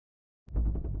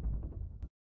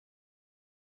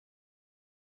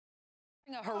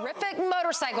A horrific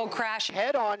motorcycle crash.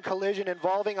 Head-on collision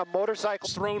involving a motorcycle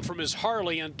Thrown from his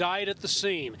Harley and died at the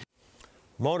scene.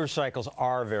 Motorcycles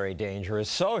are very dangerous,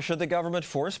 so should the government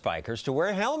force bikers to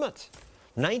wear helmets.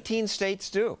 19 states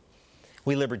do.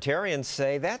 We libertarians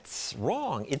say that's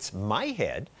wrong. It's my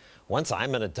head. Once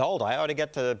I'm an adult, I ought to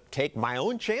get to take my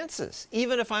own chances,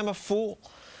 even if I'm a fool.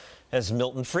 As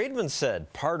Milton Friedman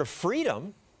said, part of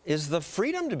freedom is the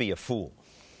freedom to be a fool.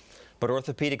 But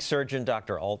orthopedic surgeon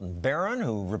Dr. Alton Barron,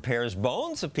 who repairs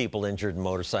bones of people injured in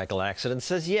motorcycle accidents,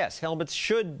 says yes, helmets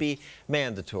should be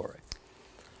mandatory.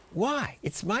 Why?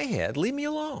 It's my head. Leave me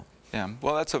alone. Yeah,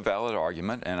 well, that's a valid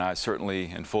argument, and I certainly,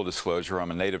 in full disclosure,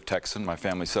 I'm a native Texan. My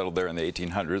family settled there in the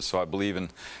 1800s, so I believe in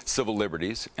civil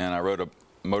liberties, and I rode a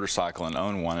motorcycle and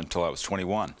owned one until I was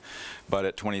 21. But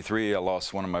at 23, I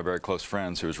lost one of my very close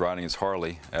friends who was riding his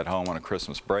Harley at home on a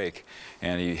Christmas break,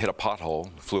 and he hit a pothole,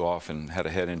 flew off, and had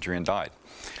a head injury and died.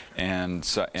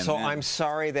 So I'm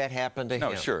sorry that happened to him.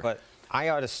 No, sure. But I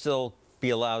ought to still be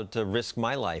allowed to risk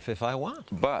my life if I want.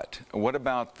 But what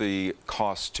about the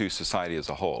cost to society as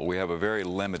a whole? We have a very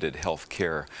limited health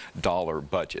care dollar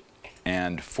budget.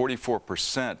 And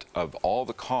 44% of all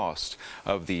the cost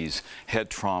of these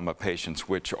head trauma patients,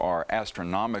 which are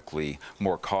astronomically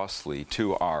more costly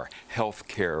to our health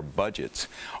care budgets,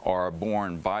 are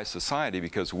borne by society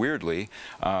because weirdly,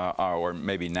 or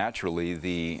maybe naturally,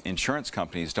 the insurance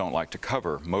companies don't like to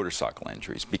cover motorcycle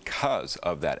injuries because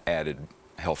of that added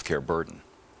health care burden.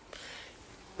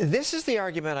 This is the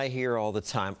argument I hear all the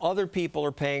time. Other people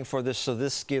are paying for this, so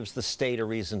this gives the state a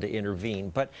reason to intervene.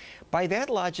 But by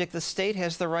that logic, the state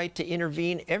has the right to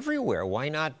intervene everywhere. Why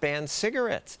not ban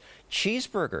cigarettes,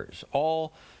 cheeseburgers,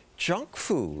 all junk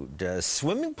food,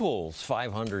 swimming pools,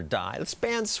 500 die. Let's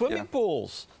ban swimming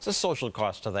pools. It's a social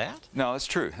cost to that. No, that's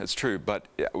true. That's true. But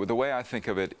the way I think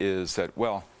of it is that,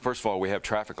 well, first of all, we have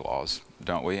traffic laws,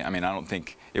 don't we? I mean, I don't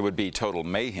think it would be total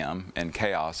mayhem and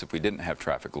chaos if we didn't have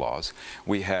traffic laws.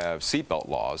 We have seatbelt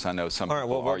laws. I know some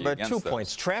people argue against those. 2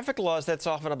 points. Traffic laws, that's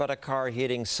often about a car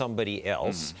hitting somebody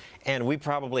else. And we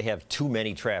probably have too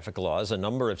many traffic laws. A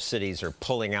number of cities are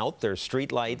pulling out their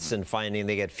street lights and finding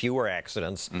they get fewer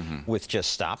accidents with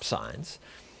just stop signs.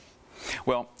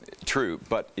 Well, true,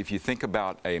 but if you think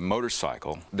about a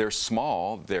motorcycle, they're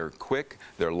small, they're quick,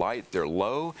 they're light, they're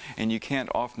low, and you can't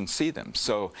often see them.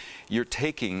 So you're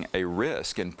taking a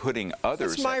risk and putting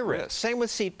others It's my at risk. Same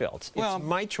with seatbelts. Well, it's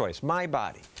my choice, my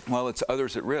body. Well, it's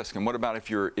others at risk. And what about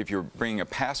if you're bringing a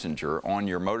passenger on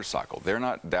your motorcycle? They're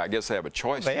not. I guess they have a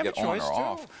choice to get on or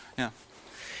off. Yeah.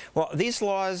 Well, these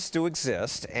laws do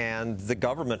exist, and the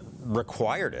government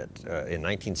required it in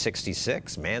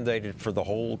 1966, mandated for the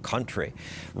whole country.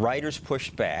 Riders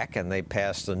pushed back, and they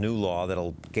passed a new law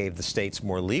that gave the states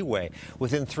more leeway.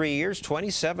 Within 3 years,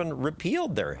 27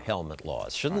 repealed their helmet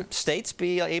laws. Shouldn't states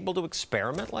be able to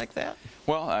experiment like that?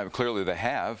 Well, clearly they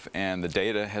have, and the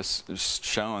data has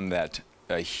shown that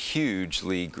a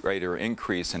hugely greater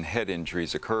increase in head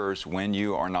injuries occurs when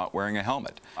you are not wearing a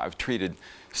helmet. I've treated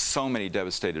so many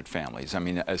devastated families. I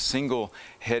mean, a single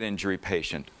head injury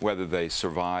patient, whether they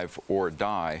survive or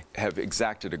die, have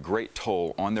exacted a great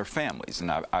toll on their families.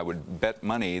 And I would bet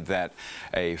money that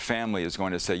a family is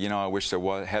going to say, you know, I wish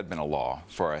there had been a law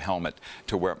for a helmet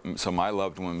to wear, so my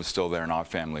loved one was still there and our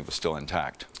family was still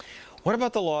intact. What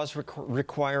about the laws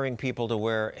requiring people to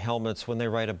wear helmets when they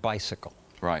ride a bicycle?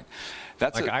 Right.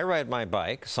 I ride my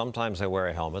bike. Sometimes I wear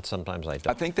a helmet, sometimes I don't.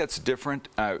 I think that's different.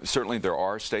 Certainly there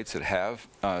are states that have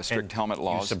strict helmet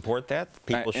laws. You support that?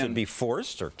 People should be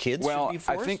forced, or kids should be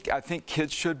forced? I think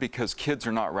kids should, because kids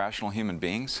are not rational human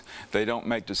beings. They don't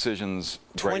make decisions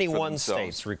right for themselves. 21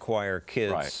 states require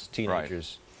kids,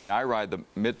 teenagers. I ride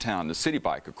the city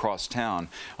bike across town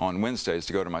on Wednesdays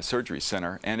to go to my surgery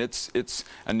center, and it's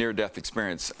a near-death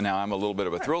experience. Now, I'm a little bit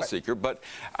of a thrill seeker, but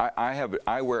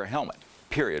I wear a helmet.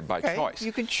 Period, by choice.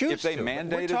 You can choose if they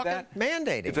mandated that,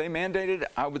 if they mandated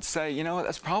it, I would say, you know,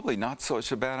 that's probably not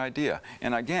such a bad idea.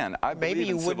 And again, I believe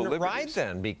in civil liberties. Maybe you wouldn't ride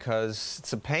then, because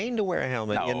it's a pain to wear a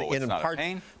helmet. No, it's not a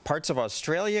pain. Parts of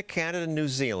Australia, Canada, and New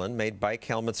Zealand made bike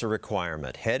helmets a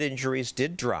requirement. Head injuries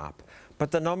did drop,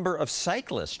 but the number of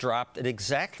cyclists dropped at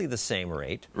exactly the same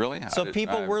rate. Really? So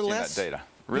people were less. That data.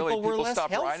 Really? People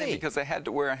stopped healthy. riding because they had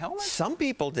to wear a helmet? Some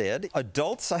people did.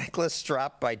 Adult cyclists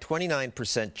dropped by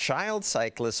 29%, child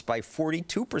cyclists by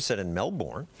 42% in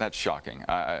Melbourne. That's shocking.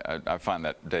 I find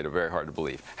that data very hard to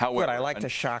believe. However, I like to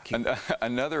shock you.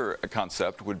 Another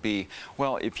concept would be,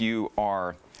 well, if you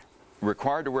are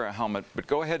required to wear a helmet, but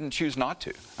go ahead and choose not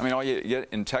to. I mean, all you get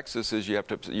in Texas is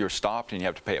you're stopped and you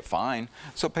have to pay a fine.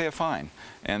 So pay a fine,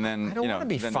 and then I don't want to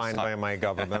be fined by my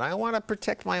government. I want to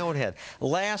protect my own head.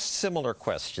 Last similar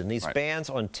question: these bans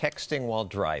on texting while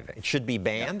driving. It should be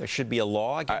banned. There should be a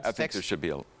law against I think there should be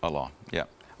a law. Yeah.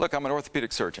 Look, I'm an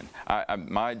orthopedic surgeon.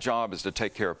 My job is to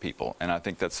take care of people, and I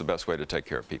think that's the best way to take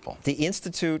care of people. The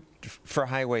Institute for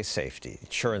Highway Safety,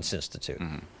 Insurance Institute,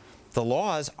 the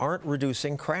laws aren't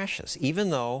reducing crashes, even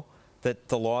though that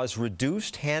the laws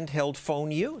reduced handheld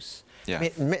phone use. Yeah.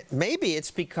 I mean, maybe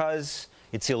it's because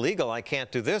it's illegal. I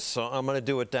can't do this, so I'm going to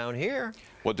do it down here.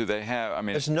 Well, do they have, I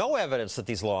mean... There's no evidence that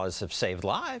these laws have saved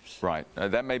lives. Right.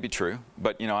 That may be true,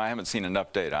 but, you know, I haven't seen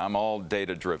enough data. I'm all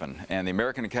data-driven. And the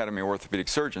American Academy of Orthopedic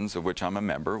Surgeons, of which I'm a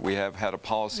member, we have had a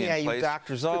policy in place... Yeah, you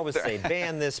doctors always say,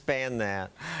 ban this, ban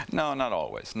that. No, not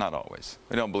always. Not always.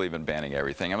 We don't believe in banning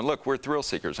everything. I mean, look, we're thrill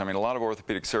seekers. I mean, a lot of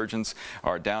orthopedic surgeons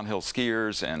are downhill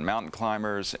skiers and mountain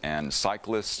climbers and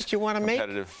cyclists. But you want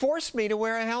to force me to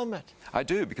wear a helmet. I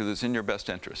do, because it's in your best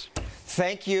interest.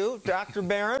 Thank you, Dr.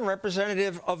 Barron,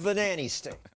 representative of the Nanny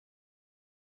state.